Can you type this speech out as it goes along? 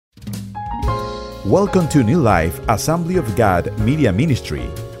Welcome to New Life Assembly of God Media Ministry.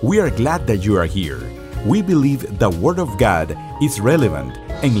 We are glad that you are here. We believe the Word of God is relevant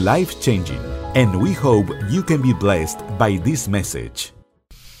and life-changing, and we hope you can be blessed by this message.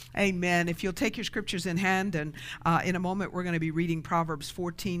 Amen. If you'll take your scriptures in hand, and in a moment we're going to be reading Proverbs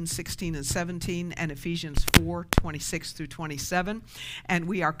 14, 16, and 17, and Ephesians 4, 26 through 27. And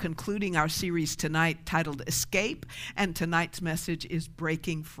we are concluding our series tonight titled Escape, and tonight's message is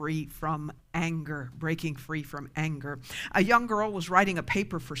Breaking Free from Anger. Breaking Free from Anger. A young girl was writing a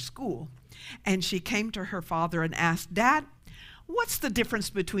paper for school, and she came to her father and asked, "Dad, what's the difference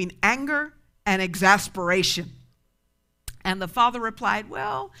between anger and exasperation?" And the father replied,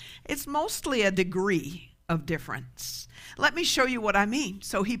 "Well, it's mostly a degree of difference. Let me show you what I mean."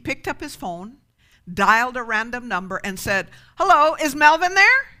 So he picked up his phone, dialed a random number, and said, "Hello, is Melvin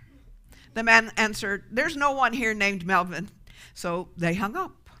there?" The man answered, "There's no one here named Melvin." So they hung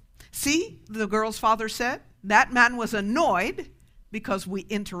up. "See," the girl's father said, "that man was annoyed because we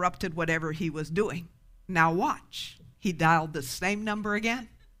interrupted whatever he was doing. Now watch." He dialed the same number again.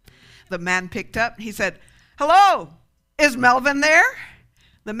 The man picked up. He said, "Hello, is Melvin there?"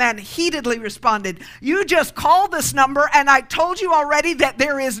 The man heatedly responded, "You just called this number and I told you already that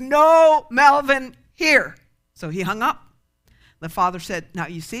there is no Melvin here." So he hung up. The father said, "Now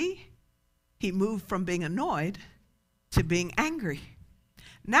you see, he moved from being annoyed to being angry.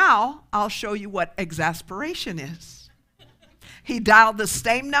 Now I'll show you what exasperation is." He dialed the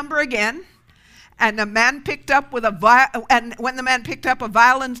same number again, and the man picked up with when the man picked up, a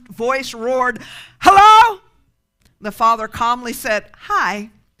violent voice roared, "Hello?" The father calmly said, "Hi,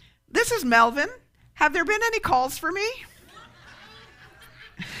 this is Melvin. Have there been any calls for me?"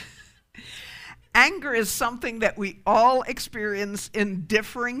 Anger is something that we all experience in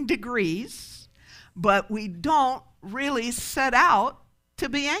differing degrees, but we don't really set out to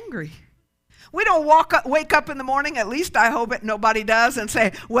be angry. We don't wake up in the morning, at least I hope nobody does, and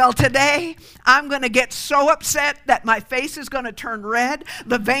say, "Well, today I'm going to get so upset that my face is going to turn red,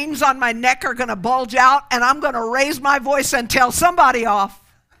 the veins on my neck are going to bulge out, and I'm going to raise my voice and tell somebody off."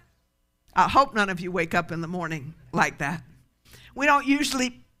 I hope none of you wake up in the morning like that. We don't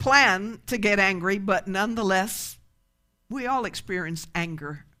usually plan to get angry, but nonetheless, we all experience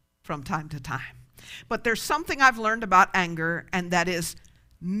anger from time to time. But there's something I've learned about anger, and that is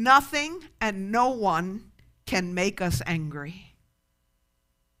nothing and no one can make us angry.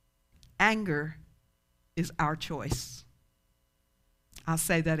 Anger is our choice. I'll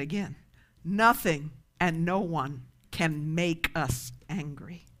say that again. Nothing and no one can make us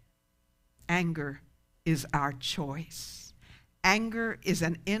angry. Anger is our choice. Anger is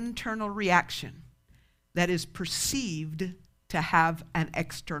an internal reaction that is perceived to have an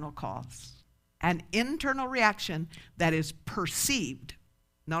external cause. An internal reaction that is perceived.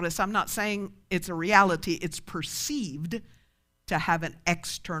 Notice I'm not saying it's a reality, it's perceived to have an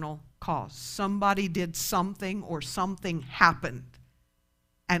external cause. Somebody did something or something happened,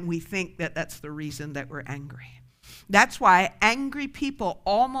 and we think that that's the reason that we're angry. That's why angry people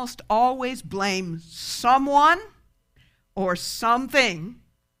almost always blame someone or something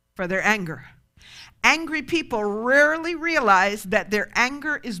for their anger. Angry people rarely realize that their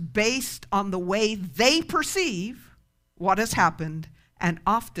anger is based on the way they perceive what has happened, and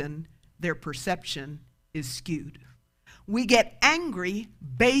often their perception is skewed. We get angry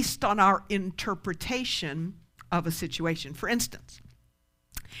based on our interpretation of a situation. For instance,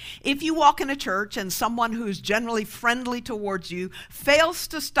 if you walk in a church and someone who's generally friendly towards you fails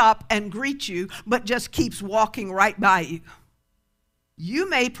to stop and greet you, but just keeps walking right by you, you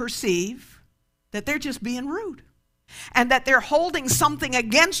may perceive that they're just being rude, and that they're holding something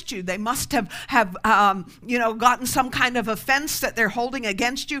against you. They must have gotten some kind of offense that they're holding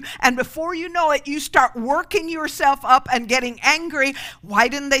against you. And before you know it, you start working yourself up and getting angry. Why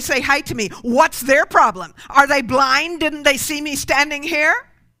didn't they say hi to me? What's their problem? Are they blind? Didn't they see me standing here?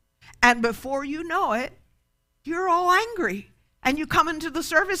 And before you know it, you're all angry. And you come into the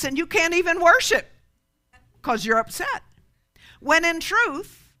service and you can't even worship because you're upset. When in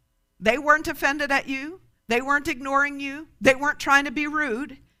truth, they weren't offended at you. They weren't ignoring you. They weren't trying to be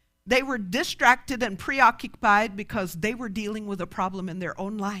rude. They were distracted and preoccupied because they were dealing with a problem in their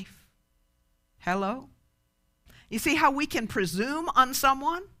own life. Hello? You see how we can presume on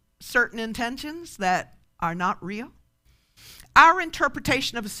someone certain intentions that are not real? Our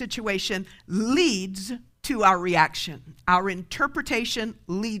interpretation of a situation leads to our reaction. Our interpretation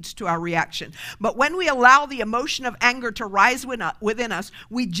leads to our reaction. But when we allow the emotion of anger to rise within us,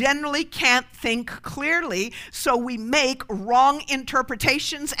 we generally can't think clearly, so we make wrong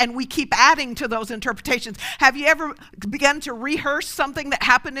interpretations and we keep adding to those interpretations. Have you ever begun to rehearse something that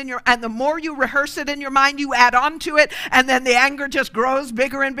happened and the more you rehearse it in your mind, you add on to it, and then the anger just grows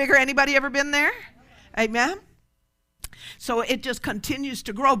bigger and bigger? Anybody ever been there? Amen? So it just continues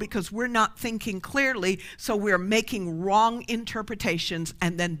to grow because we're not thinking clearly, so we're making wrong interpretations,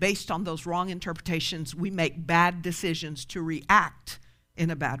 and then based on those wrong interpretations, we make bad decisions to react in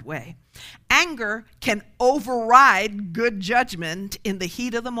a bad way. Anger can override good judgment in the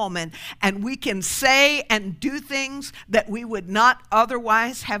heat of the moment, and we can say and do things that we would not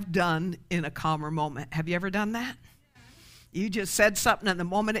otherwise have done in a calmer moment. Have you ever done that? You just said something, and the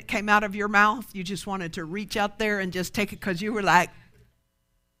moment it came out of your mouth, you just wanted to reach out there and just take it because you were like,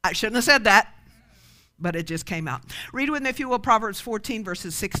 I shouldn't have said that, but it just came out. Read with me, if you will, Proverbs 14,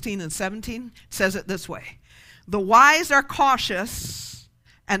 verses 16 and 17. It says it this way: the wise are cautious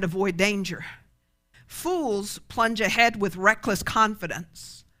and avoid danger. Fools plunge ahead with reckless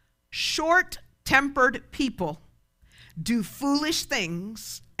confidence. Short-tempered people do foolish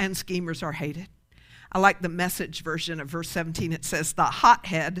things, and schemers are hated. I like the Message version of verse 17. It says, the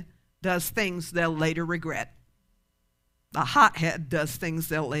hothead does things they'll later regret. The hothead does things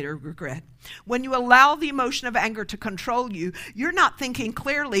they'll later regret. When you allow the emotion of anger to control you, you're not thinking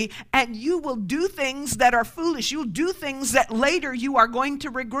clearly, and you will do things that are foolish. You'll do things that later you are going to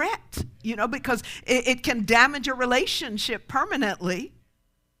regret, because it can damage a relationship permanently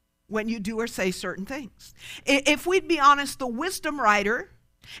when you do or say certain things. If we'd be honest, the wisdom writer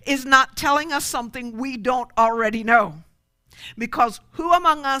is not telling us something we don't already know. Because who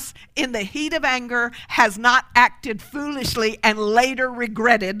among us in the heat of anger has not acted foolishly and later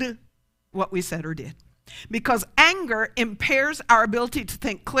regretted what we said or did? Because anger impairs our ability to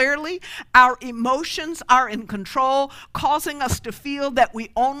think clearly. Our emotions are in control, causing us to feel that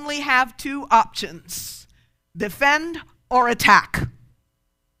we only have two options: defend or attack.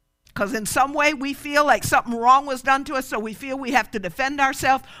 Because in some way we feel like something wrong was done to us, so we feel we have to defend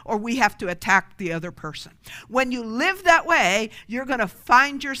ourselves or we have to attack the other person. When you live that way, you're going to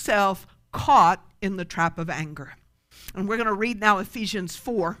find yourself caught in the trap of anger. And we're going to read now Ephesians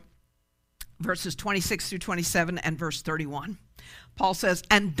 4, verses 26 through 27 and verse 31. Paul says,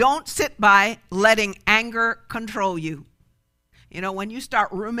 and don't sit by letting anger control you. When you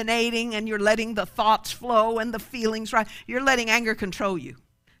start ruminating and you're letting the thoughts flow and the feelings rise, you're letting anger control you.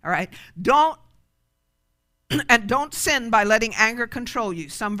 All right. Don't sin by letting anger control you.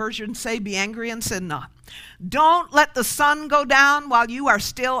 Some versions say be angry and sin not. Don't let the sun go down while you are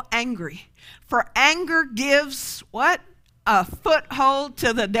still angry. For anger gives what? A foothold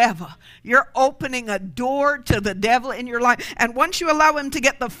to the devil. You're opening a door to the devil in your life. And once you allow him to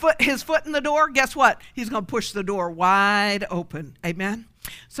get his foot in the door, guess what? He's going to push the door wide open. Amen.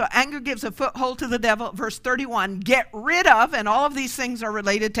 So anger gives a foothold to the devil. Verse 31, get rid of, and all of these things are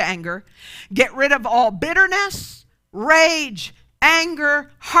related to anger, get rid of all bitterness, rage, anger,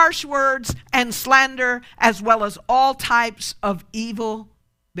 harsh words, and slander, as well as all types of evil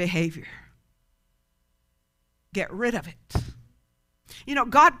behavior. Get rid of it.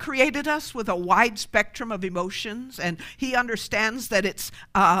 God created us with a wide spectrum of emotions, and he understands that it's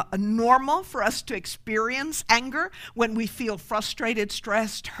normal for us to experience anger when we feel frustrated,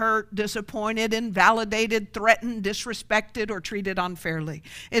 stressed, hurt, disappointed, invalidated, threatened, disrespected, or treated unfairly.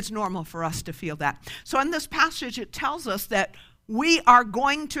 It's normal for us to feel that. So in this passage, it tells us that we are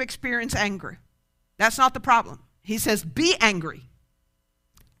going to experience anger. That's not the problem. He says, be angry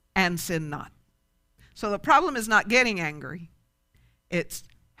and sin not. So the problem is not getting angry. It's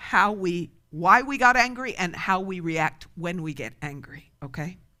why we got angry and how we react when we get angry,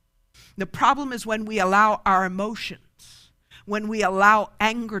 okay? The problem is when we allow our emotions, when we allow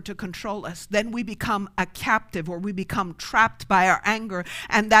anger to control us, then we become a captive, or we become trapped by our anger,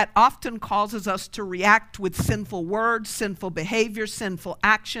 and that often causes us to react with sinful words, sinful behaviors, sinful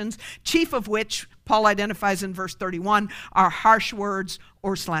actions, chief of which Paul identifies in verse 31 are harsh words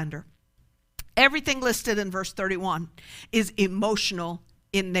or slander. Everything listed in verse 31 is emotional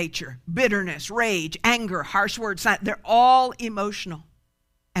in nature. Bitterness, rage, anger, harsh words, they're all emotional.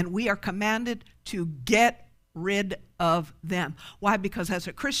 And we are commanded to get rid of them. Why? Because as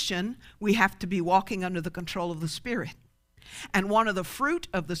a Christian, we have to be walking under the control of the Spirit. And one of the fruit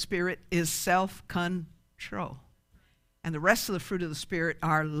of the Spirit is self-control. And the rest of the fruit of the Spirit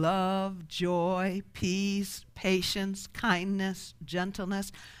are love, joy, peace, patience, kindness,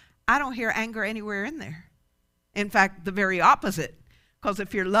 gentleness. I don't hear anger anywhere in there. In fact, the very opposite. Because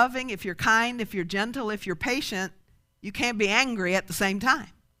if you're loving, if you're kind, if you're gentle, if you're patient, you can't be angry at the same time.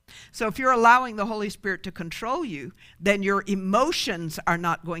 So if you're allowing the Holy Spirit to control you, then your emotions are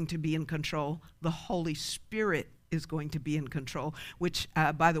not going to be in control. The Holy Spirit is going to be in control, which,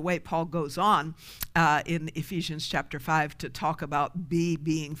 by the way, Paul goes on in Ephesians chapter 5 to talk about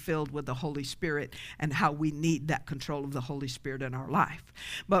being filled with the Holy Spirit and how we need that control of the Holy Spirit in our life.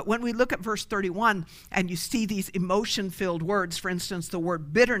 But when we look at verse 31 and you see these emotion-filled words, for instance, the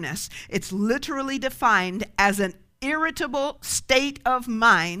word bitterness, it's literally defined as an irritable state of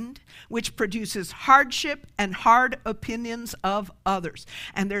mind which produces hardship and hard opinions of others.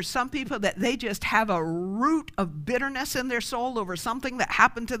 And there's some people that they just have a root of bitterness in their soul over something that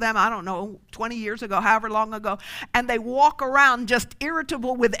happened to them, I don't know, 20 years ago, however long ago, and they walk around just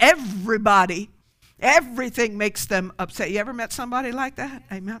irritable with everybody. Everything makes them upset. You ever met somebody like that?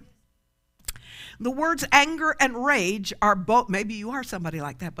 Amen. The words anger and rage are both, maybe you are somebody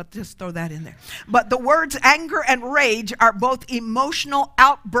like that, but just throw that in there. But the words anger and rage are both emotional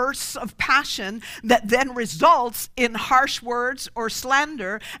outbursts of passion that then results in harsh words or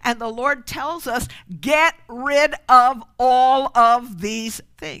slander. And the Lord tells us, get rid of all of these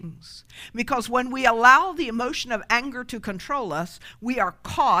things. Because when we allow the emotion of anger to control us, we are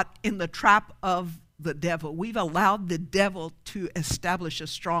caught in the trap of the devil. We've allowed the devil to establish a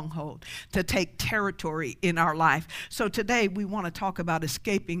stronghold, to take territory in our life. So today we want to talk about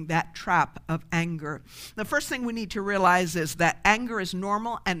escaping that trap of anger. The first thing we need to realize is that anger is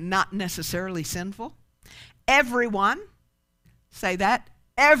normal and not necessarily sinful. Everyone, say that,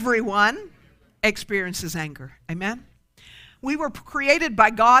 everyone experiences anger. Amen? We were created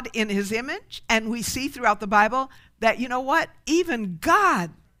by God in his image, and we see throughout the Bible that, you know what, even God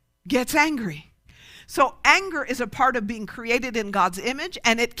gets angry. So anger is a part of being created in God's image,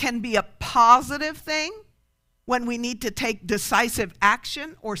 and it can be a positive thing when we need to take decisive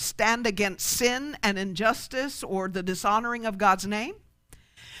action or stand against sin and injustice or the dishonoring of God's name.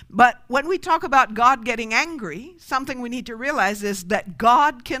 But when we talk about God getting angry, something we need to realize is that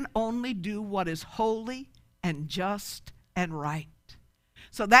God can only do what is holy and just and right.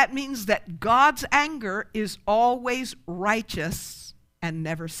 So that means that God's anger is always righteous and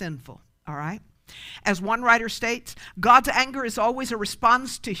never sinful, all right? As one writer states, God's anger is always a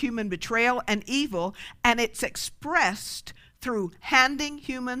response to human betrayal and evil, and it's expressed through handing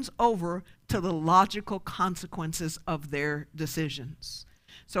humans over to the logical consequences of their decisions.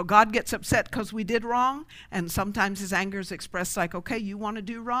 So God gets upset because we did wrong, and sometimes his anger is expressed like, okay, you want to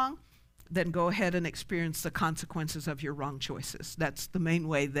do wrong? Then go ahead and experience the consequences of your wrong choices. That's the main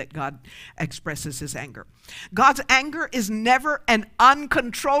way that God expresses his anger. God's anger is never an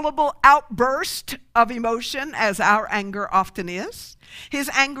uncontrollable outburst of emotion, as our anger often is. His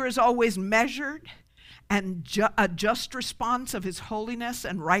anger is always measured and a just response of his holiness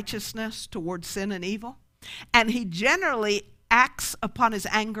and righteousness towards sin and evil. And he generally acts upon his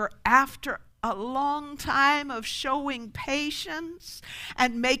anger after a long time of showing patience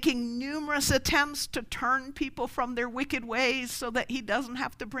and making numerous attempts to turn people from their wicked ways so that he doesn't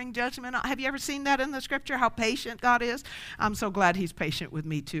have to bring judgment. Have you ever seen that in the scripture, how patient God is? I'm so glad he's patient with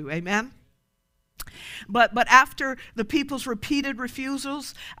me too. Amen? But after the people's repeated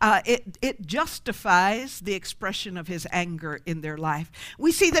refusals, it justifies the expression of his anger in their life.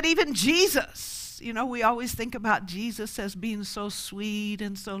 We see that even Jesus, you know, we always think about Jesus as being so sweet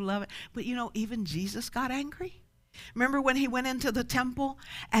and so loving. But, you know, even Jesus got angry. Remember when he went into the temple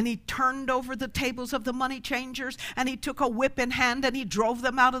and he turned over the tables of the money changers and he took a whip in hand and he drove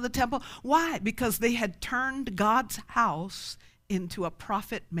them out of the temple? Why? Because they had turned God's house into a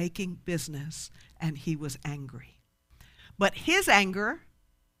profit-making business, and he was angry. But his anger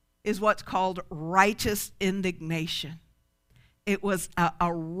is what's called righteous indignation. It was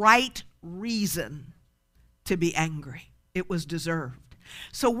a right reason to be angry. It was deserved.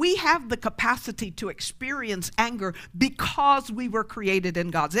 So we have the capacity to experience anger because we were created in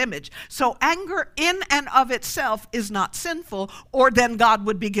God's image. So anger in and of itself is not sinful, or then God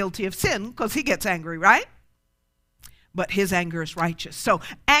would be guilty of sin because he gets angry, right? But his anger is righteous. So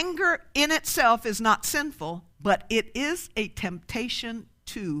anger in itself is not sinful, but it is a temptation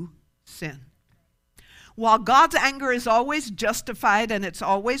to sin. While God's anger is always justified and it's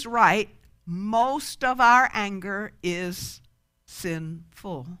always right, most of our anger is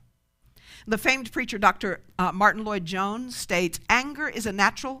sinful. The famed preacher Dr. Martin Lloyd-Jones states, anger is a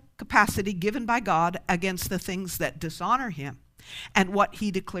natural capacity given by God against the things that dishonor him and what he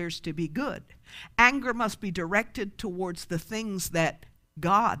declares to be good. Anger must be directed towards the things that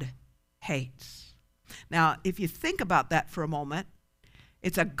God hates. Now, if you think about that for a moment,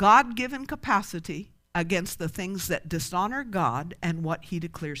 it's a God-given capacity against the things that dishonor God and what he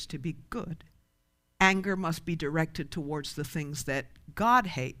declares to be good. Anger must be directed towards the things that God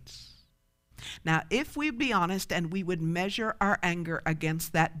hates. Now, if we be honest and we would measure our anger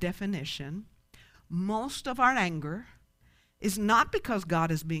against that definition, most of our anger is not because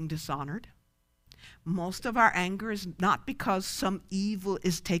God is being dishonored. Most of our anger is not because some evil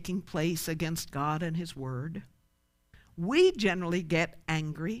is taking place against God and his word. We generally get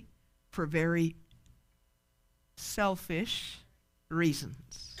angry for very selfish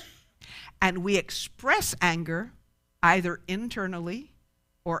reasons. And we express anger either internally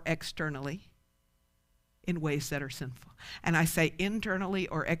or externally in ways that are sinful. And I say internally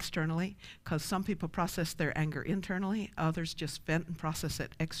or externally because some people process their anger internally, others just vent and process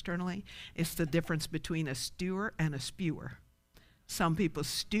it externally. It's the difference between a stewer and a spewer. Some people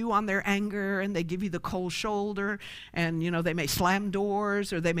stew on their anger and they give you the cold shoulder, and they may slam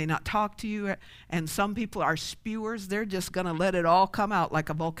doors or they may not talk to you. And some people are spewers. They're just going to let it all come out like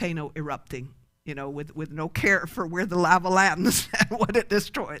a volcano erupting, with no care for where the lava lands and what it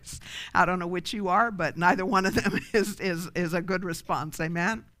destroys. I don't know which you are, but neither one of them is a good response.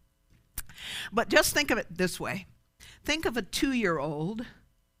 Amen? But just think of it this way. Think of a 2-year-old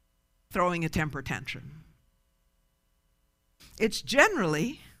throwing a temper tantrum. It's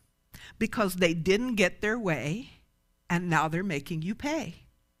generally because they didn't get their way and now they're making you pay.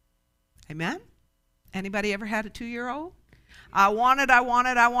 Amen? Anybody ever had a 2-year-old? I want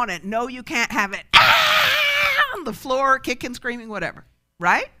it. No, you can't have it. On the floor, kicking, screaming, whatever.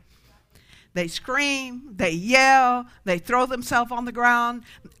 Right? They scream, they yell, they throw themselves on the ground.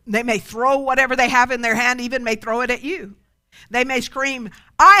 They may throw whatever they have in their hand, even may throw it at you. They may scream,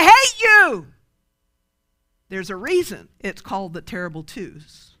 I hate you. There's a reason it's called the terrible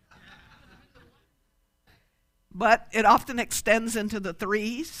twos. But it often extends into the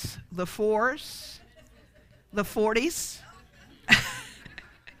 3s, the 4s, the 40s.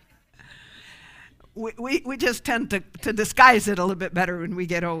 we just tend to disguise it a little bit better when we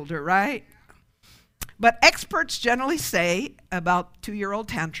get older, right? But experts generally say about 2-year-old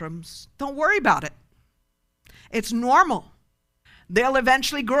tantrums, don't worry about it. It's normal. They'll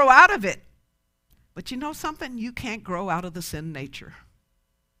eventually grow out of it. But you know something? You can't grow out of the sin nature.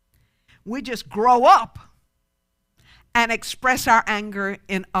 We just grow up and express our anger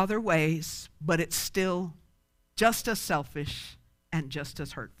in other ways, but it's still just as selfish and just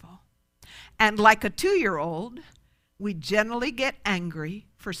as hurtful. And like a 2-year-old, we generally get angry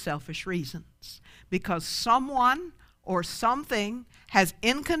for selfish reasons because someone or something has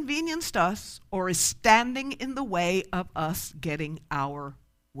inconvenienced us or is standing in the way of us getting our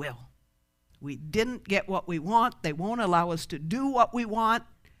will. We didn't get what we want. They won't allow us to do what we want,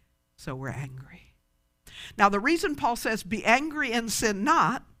 so we're angry. Now, the reason Paul says be angry and sin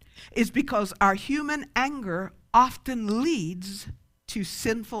not is because our human anger often leads to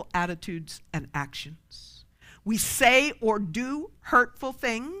sinful attitudes and actions. We say or do hurtful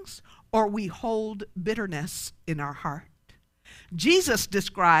things, or we hold bitterness in our heart. Jesus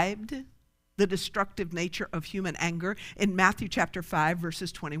described the destructive nature of human anger in Matthew chapter 5,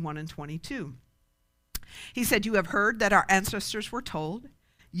 verses 21 and 22. He said, you have heard that our ancestors were told,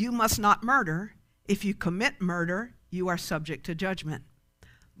 you must not murder. If you commit murder, you are subject to judgment.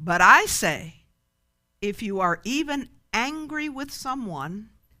 But I say, if you are even angry with someone,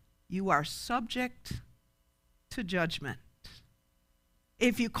 you are subject to judgment.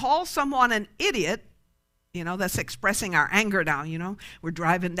 If you call someone an idiot, that's expressing our anger now, We're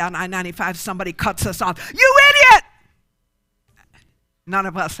driving down I-95, somebody cuts us off. You idiot! None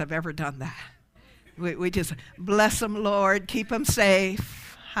of us have ever done that. We just bless them, Lord, keep them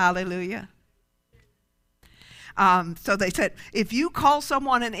safe. Hallelujah. So they said, if you call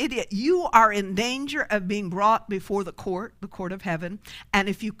someone an idiot, you are in danger of being brought before the court of heaven. And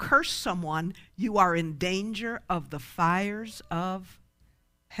if you curse someone, you are in danger of the fires of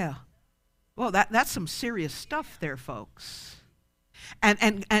hell. Well, that's some serious stuff there, folks.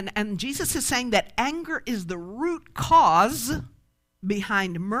 And Jesus is saying that anger is the root cause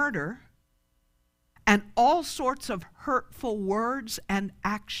behind murder and all sorts of hurtful words and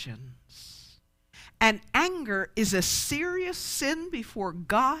actions. And anger is a serious sin before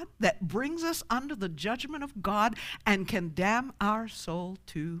God that brings us under the judgment of God and can damn our soul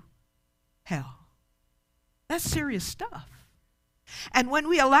to hell. That's serious stuff. And when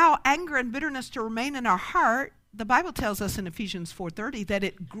we allow anger and bitterness to remain in our heart, the Bible tells us in Ephesians 4:30 that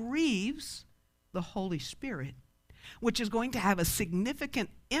it grieves the Holy Spirit, which is going to have a significant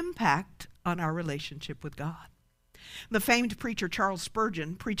impact on our relationship with God. The famed preacher Charles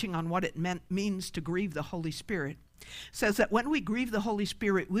Spurgeon, preaching on what it means to grieve the Holy Spirit, says that when we grieve the Holy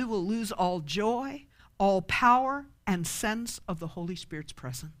Spirit, we will lose all joy, all power and sense of the Holy Spirit's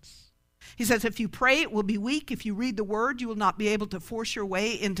presence. He says, if you pray, it will be weak. If you read the word, you will not be able to force your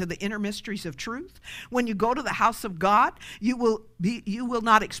way into the inner mysteries of truth. When you go to the house of God, you will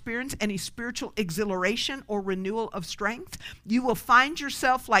not experience any spiritual exhilaration or renewal of strength. You will find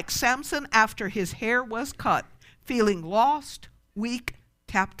yourself like Samson after his hair was cut, feeling lost, weak,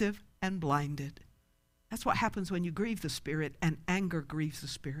 captive, and blinded. That's what happens when you grieve the Spirit, and anger grieves the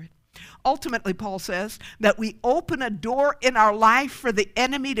Spirit. Ultimately, Paul says that we open a door in our life for the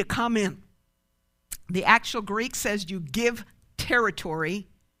enemy to come in. The actual Greek says you give territory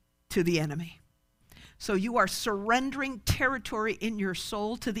to the enemy. So you are surrendering territory in your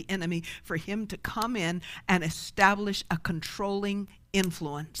soul to the enemy for him to come in and establish a controlling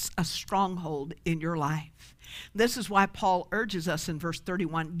influence, a stronghold in your life. This is why Paul urges us in verse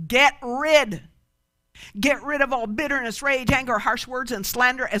 31, get rid of all bitterness, rage, anger, harsh words, and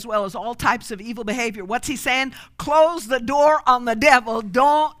slander, as well as all types of evil behavior. What's he saying? Close the door on the devil.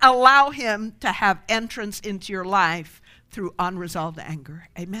 Don't allow him to have entrance into your life through unresolved anger.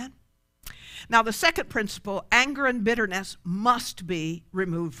 Amen? Now, the second principle, anger and bitterness must be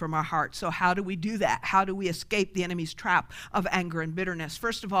removed from our hearts. So how do we do that? How do we escape the enemy's trap of anger and bitterness?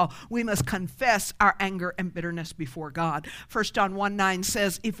 First of all, we must confess our anger and bitterness before God. 1 John 1:9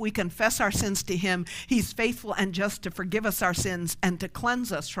 says, if we confess our sins to him, he's faithful and just to forgive us our sins and to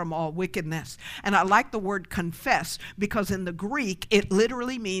cleanse us from all wickedness. And I like the word confess because in the Greek, it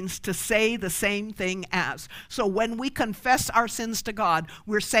literally means to say the same thing as. So when we confess our sins to God,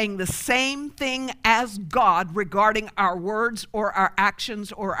 we're saying the same thing as God regarding our words or our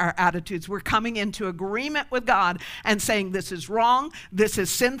actions or our attitudes. We're coming into agreement with God and saying this is wrong, this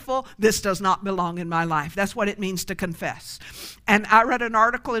is sinful, this does not belong in my life. That's what it means to confess. And I read an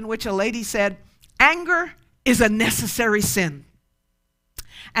article in which a lady said, anger is a necessary sin.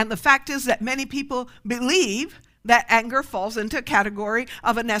 And the fact is that many people believe that anger falls into a category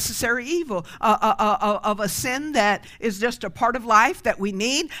of a necessary evil, of a sin that is just a part of life that we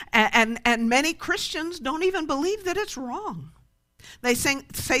need. And many Christians don't even believe that it's wrong. They say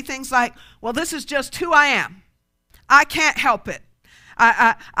things like, well, this is just who I am. I can't help it.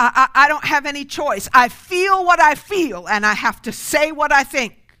 I don't have any choice. I feel what I feel, and I have to say what I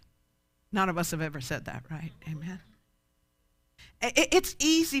think. None of us have ever said that, right? Amen. It's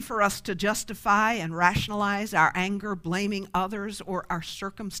easy for us to justify and rationalize our anger, blaming others or our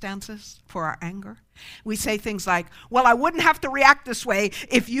circumstances for our anger. We say things like, well, I wouldn't have to react this way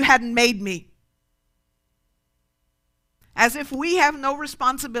if you hadn't made me. As if we have no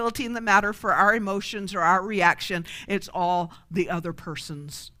responsibility in the matter for our emotions or our reaction. It's all the other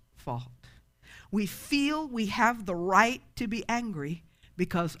person's fault. We feel we have the right to be angry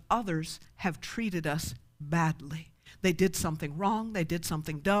because others have treated us badly. They did something wrong, they did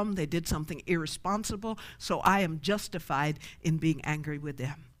something dumb, they did something irresponsible, so I am justified in being angry with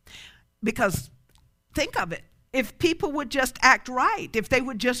them. Because think of it, if people would just act right, if they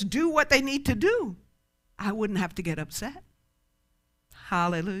would just do what they need to do, I wouldn't have to get upset.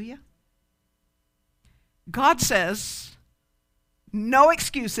 Hallelujah. God says, no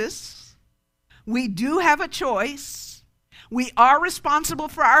excuses. We do have a choice. We are responsible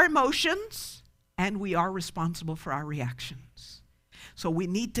for our emotions. And we are responsible for our reactions. So we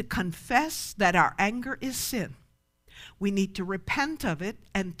need to confess that our anger is sin. We need to repent of it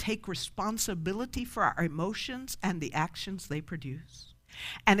and take responsibility for our emotions and the actions they produce.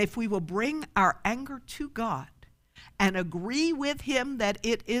 And if we will bring our anger to God and agree with him that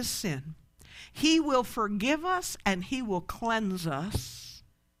it is sin, he will forgive us and he will cleanse us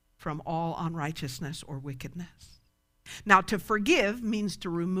from all unrighteousness or wickedness. Now, to forgive means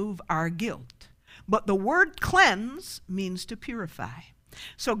to remove our guilt. But the word cleanse means to purify.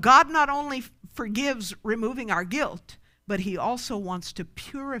 So God not only forgives removing our guilt, but he also wants to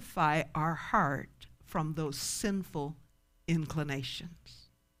purify our heart from those sinful inclinations.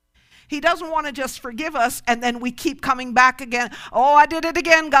 He doesn't want to just forgive us and then we keep coming back again. Oh, I did it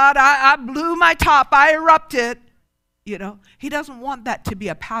again, God. I blew my top. I erupted. You know, he doesn't want that to be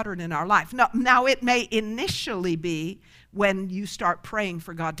a pattern in our life. Now, it may initially be when you start praying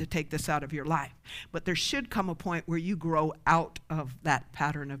for God to take this out of your life. But there should come a point where you grow out of that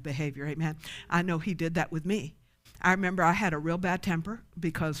pattern of behavior. Amen. I know he did that with me. I remember I had a real bad temper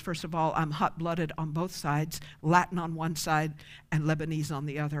because, first of all, I'm hot-blooded on both sides, Latin on one side and Lebanese on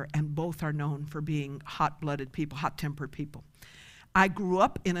the other, and both are known for being hot-blooded people, hot-tempered people. I grew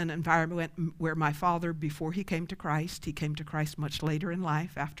up in an environment where my father, before he came to Christ much later in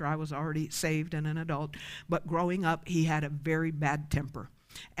life after I was already saved and an adult, but growing up, he had a very bad temper.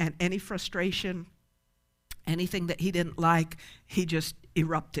 And any frustration, anything that he didn't like, he just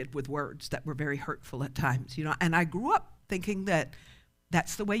erupted with words that were very hurtful at times, And I grew up thinking that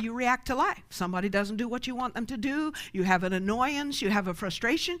that's the way you react to life. Somebody doesn't do what you want them to do. You have an annoyance. You have a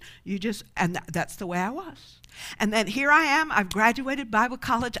frustration. That's the way I was. And then here I am. I've graduated Bible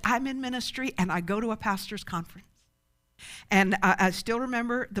college. I'm in ministry, and I go to a pastor's conference. And I still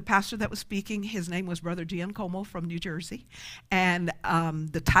remember the pastor that was speaking. His name was Brother Giancomo from New Jersey. And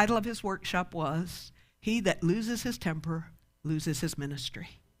the title of his workshop was, "He that loses his temper loses his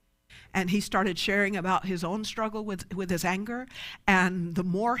ministry." And he started sharing about his own struggle with his anger. And the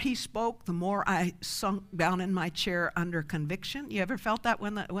more he spoke, the more I sunk down in my chair under conviction. You ever felt that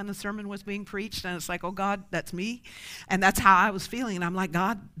when the sermon was being preached? And it's like, oh, God, that's me. And that's how I was feeling. And I'm like,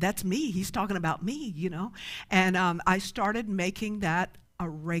 God, that's me. He's talking about me, And I started making that a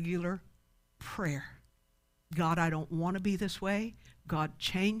regular prayer. God, I don't want to be this way. God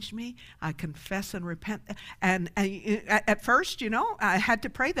changed me. I confess and repent. And at first, I had to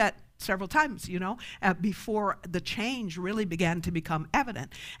pray that several times, before the change really began to become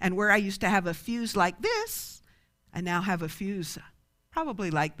evident. And where I used to have a fuse like this, I now have a fuse probably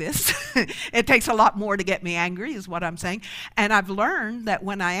like this. It takes a lot more to get me angry, is what I'm saying. And I've learned that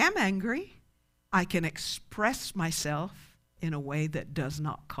when I am angry, I can express myself in a way that does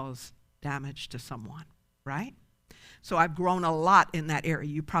not cause damage to someone, right? So I've grown a lot in that area.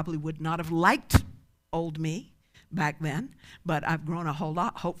 You probably would not have liked old me back then, but I've grown a whole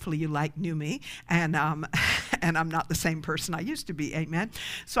lot. Hopefully you like new me, and I'm not the same person I used to be, amen?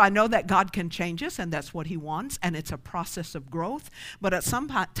 So I know that God can change us, and that's what he wants, and it's a process of growth, but at some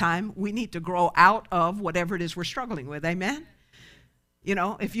time, we need to grow out of whatever it is we're struggling with, amen?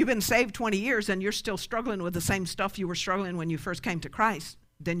 If you've been saved 20 years and you're still struggling with the same stuff you were struggling when you first came to Christ,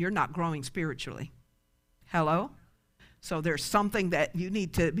 then you're not growing spiritually. Hello? So there's something that you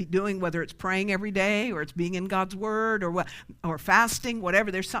need to be doing, whether it's praying every day or it's being in God's word or fasting,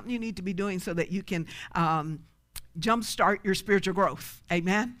 whatever. There's something you need to be doing so that you can jumpstart your spiritual growth,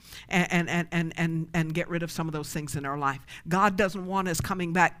 amen? And get rid of some of those things in our life. God doesn't want us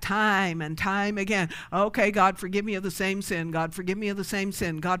coming back time and time again. Okay, God, forgive me of the same sin. God, forgive me of the same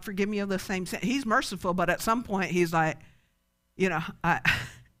sin. God, forgive me of the same sin. He's merciful, but at some point he's like,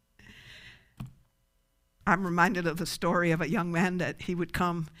 I'm reminded of the story of a young man that he would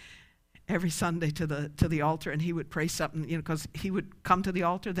come every Sunday to the altar, and he would pray something, because he would come to the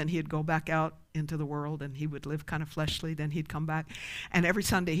altar, then he'd go back out into the world, and he would live kind of fleshly, then he'd come back, and every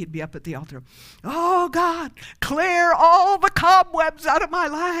Sunday he'd be up at the altar. Oh, God, clear all the cobwebs out of my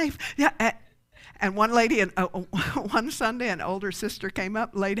life. Yeah. And one lady, one Sunday, an older sister came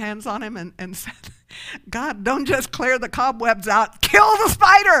up, laid hands on him, and said, God, don't just clear the cobwebs out, kill the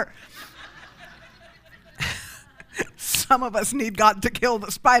spider. Some of us need God to kill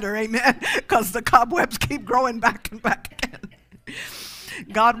the spider, amen, because the cobwebs keep growing back and back again.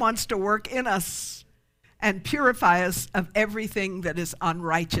 God wants to work in us and purify us of everything that is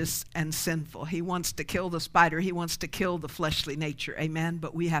unrighteous and sinful. He wants to kill the spider. He wants to kill the fleshly nature, amen,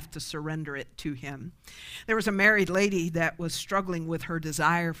 but we have to surrender it to him. There was a married lady that was struggling with her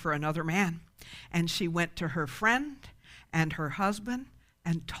desire for another man, and she went to her friend and her husband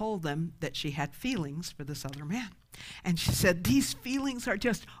and told them that she had feelings for this other man. And she said, these feelings are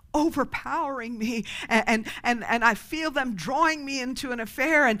just overpowering me, and I feel them drawing me into an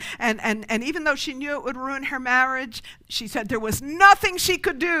affair, and even though she knew it would ruin her marriage, she said there was nothing she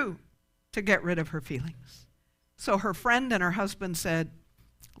could do to get rid of her feelings. So her friend and her husband said,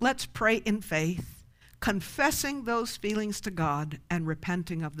 let's pray in faith, confessing those feelings to God and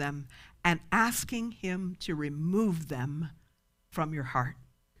repenting of them and asking him to remove them from your heart.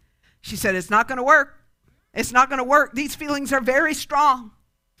 She said, it's not going to work. It's not going to work. These feelings are very strong.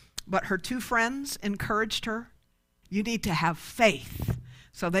 But her two friends encouraged her. You need to have faith.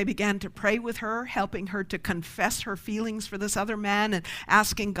 So they began to pray with her, helping her to confess her feelings for this other man and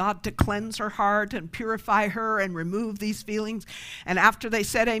asking God to cleanse her heart and purify her and remove these feelings. And after they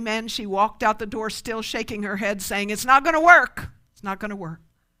said amen, she walked out the door still shaking her head, saying, it's not going to work. It's not going to work.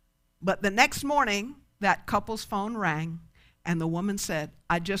 But the next morning, that couple's phone rang, and the woman said,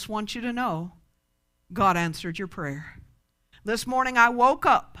 I just want you to know God answered your prayer. This morning I woke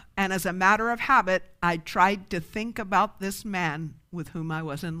up, and as a matter of habit, I tried to think about this man with whom I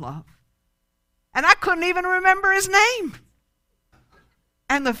was in love. And I couldn't even remember his name.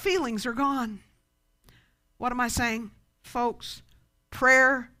 And the feelings are gone. What am I saying? Folks,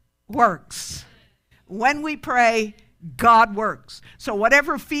 prayer works. When we pray, God works. So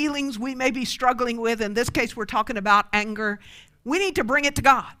whatever feelings we may be struggling with, in this case we're talking about anger, we need to bring it to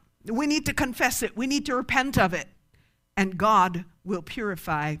God. We need to confess it. We need to repent of it. And God will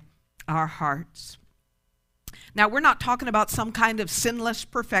purify our hearts. Now, we're not talking about some kind of sinless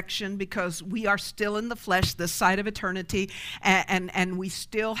perfection, because we are still in the flesh this side of eternity, and we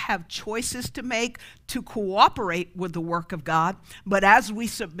still have choices to make to cooperate with the work of God. But as we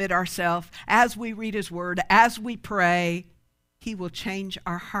submit ourselves, as we read His Word, as we pray, He will change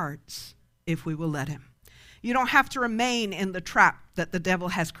our hearts if we will let Him. You don't have to remain in the trap that the devil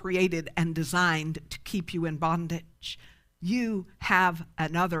has created and designed to keep you in bondage. You have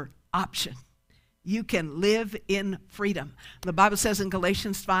another option. You can live in freedom. The Bible says in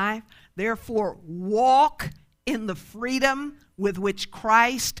Galatians 5, therefore walk in the freedom with which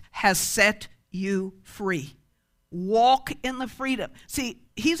Christ has set you free. Walk in the freedom. See,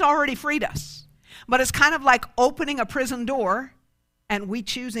 He's already freed us. But it's kind of like opening a prison door and we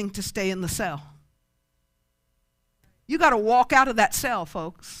choosing to stay in the cell. You got to walk out of that cell,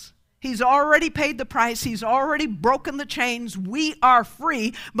 folks. He's already paid the price. He's already broken the chains. We are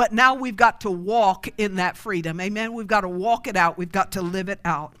free, but now we've got to walk in that freedom. Amen? We've got to walk it out. We've got to live it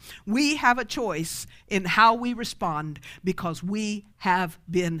out. We have a choice in how we respond because we have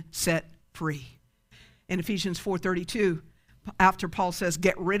been set free. In Ephesians 4:32, after Paul says,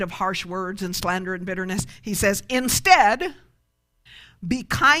 get rid of harsh words and slander and bitterness, he says, instead, be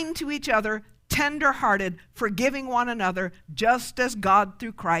kind to each other, tender-hearted, forgiving one another, just as God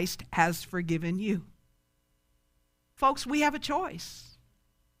through Christ has forgiven you. Folks, we have a choice.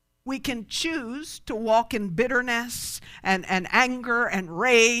 We can choose to walk in bitterness and anger and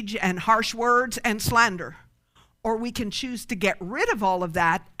rage and harsh words and slander. Or we can choose to get rid of all of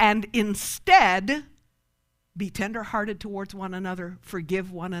that and instead be tender-hearted towards one another,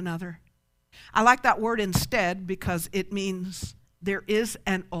 forgive one another. I like that word instead because it means there is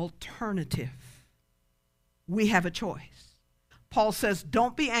an alternative. We have a choice. Paul says,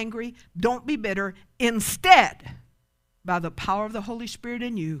 don't be angry, don't be bitter. Instead, by the power of the Holy Spirit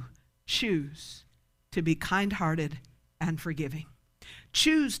in you, choose to be kind-hearted and forgiving.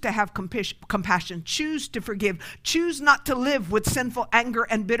 Choose to have compassion. Choose to forgive. Choose not to live with sinful anger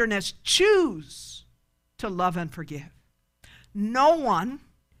and bitterness. Choose to love and forgive. No one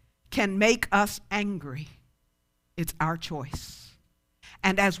can make us angry. It's our choice.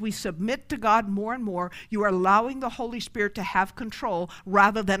 And as we submit to God more and more, you are allowing the Holy Spirit to have control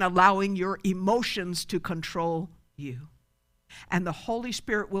rather than allowing your emotions to control you. And the Holy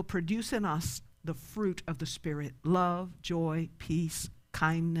Spirit will produce in us the fruit of the Spirit: love, joy, peace,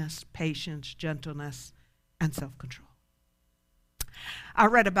 kindness, patience, gentleness, and self-control. I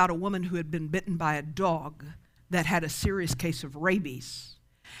read about a woman who had been bitten by a dog that had a serious case of rabies.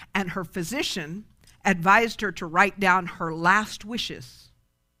 And her physician advised her to write down her last wishes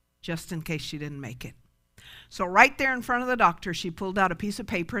just in case she didn't make it. So right there in front of the doctor, she pulled out a piece of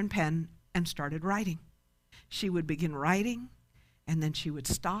paper and pen and started writing. She would begin writing, and then she would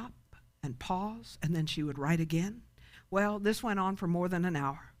stop and pause, and then she would write again. Well, this went on for more than an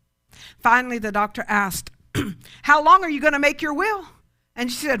hour. Finally, the doctor asked, how long are you going to make your will?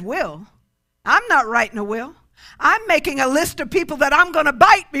 And she said, will? I'm not writing a will. I'm making a list of people that I'm going to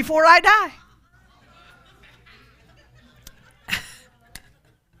bite before I die.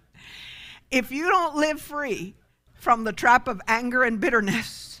 If you don't live free from the trap of anger and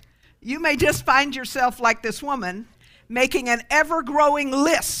bitterness, you may just find yourself like this woman, making an ever-growing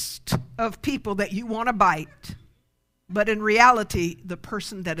list of people that you want to bite. But in reality, the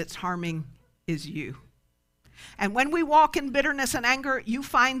person that it's harming is you. And when we walk in bitterness and anger, you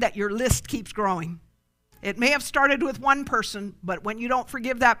find that your list keeps growing. It may have started with one person, but when you don't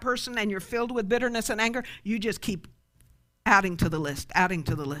forgive that person and you're filled with bitterness and anger, you just keep adding to the list, adding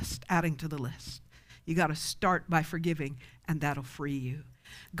to the list, adding to the list. You got to start by forgiving, and that'll free you.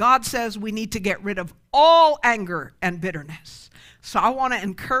 God says we need to get rid of all anger and bitterness. So I want to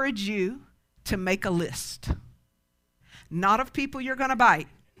encourage you to make a list. Not of people you're going to bite,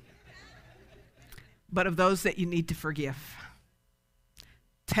 but of those that you need to forgive.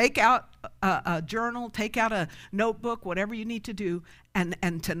 Take out a journal, take out a notebook, whatever you need to do,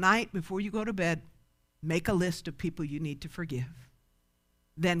 and tonight before you go to bed, make a list of people you need to forgive.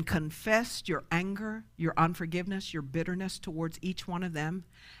 Then confess your anger, your unforgiveness, your bitterness towards each one of them,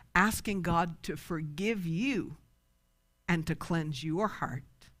 asking God to forgive you and to cleanse your heart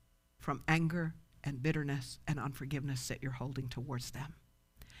from anger and bitterness and unforgiveness that you're holding towards them.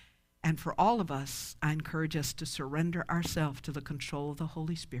 And for all of us, I encourage us to surrender ourselves to the control of the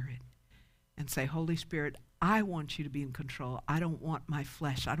Holy Spirit and say, Holy Spirit, I want you to be in control. I don't want my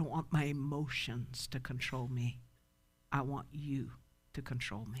flesh. I don't want my emotions to control me. I want you to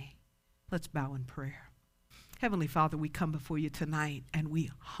control me. Let's bow in prayer. Heavenly Father, we come before you tonight and we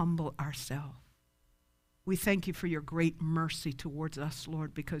humble ourselves. We thank you for your great mercy towards us,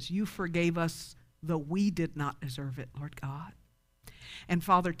 Lord, because you forgave us though we did not deserve it, Lord God. And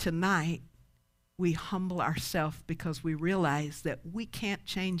Father, tonight, we humble ourselves because we realize that we can't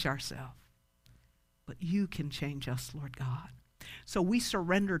change ourselves, but you can change us, Lord God. So we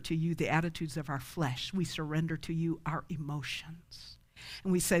surrender to you the attitudes of our flesh. We surrender to you our emotions.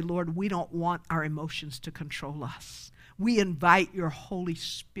 And we say, Lord, we don't want our emotions to control us. We invite your Holy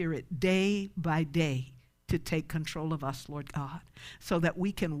Spirit day by day to take control of us, Lord God, so that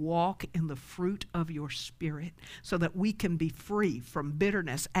we can walk in the fruit of your Spirit, so that we can be free from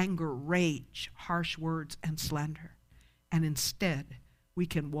bitterness, anger, rage, harsh words, and slander. And instead, we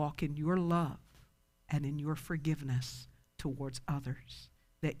can walk in your love and in your forgiveness towards others,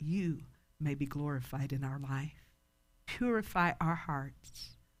 that you may be glorified in our life. Purify our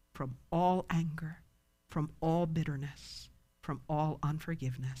hearts from all anger, from all bitterness, from all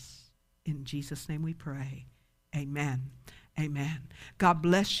unforgiveness. In Jesus' name we pray. Amen. Amen. God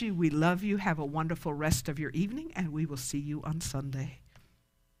bless you. We love you. Have a wonderful rest of your evening, and we will see you on Sunday.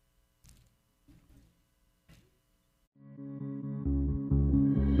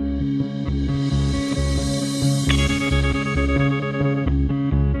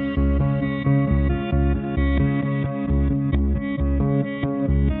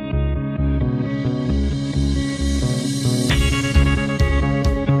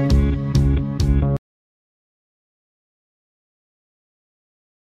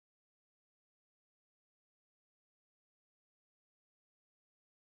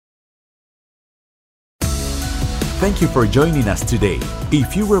 Thank you for joining us today.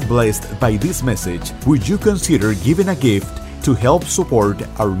 If you were blessed by this message, would you consider giving a gift to help support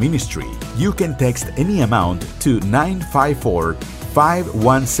our ministry? You can text any amount to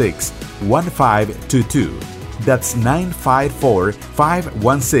 954-516-1522. That's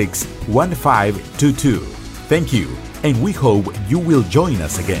 954-516-1522. Thank you, and we hope you will join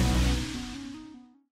us again.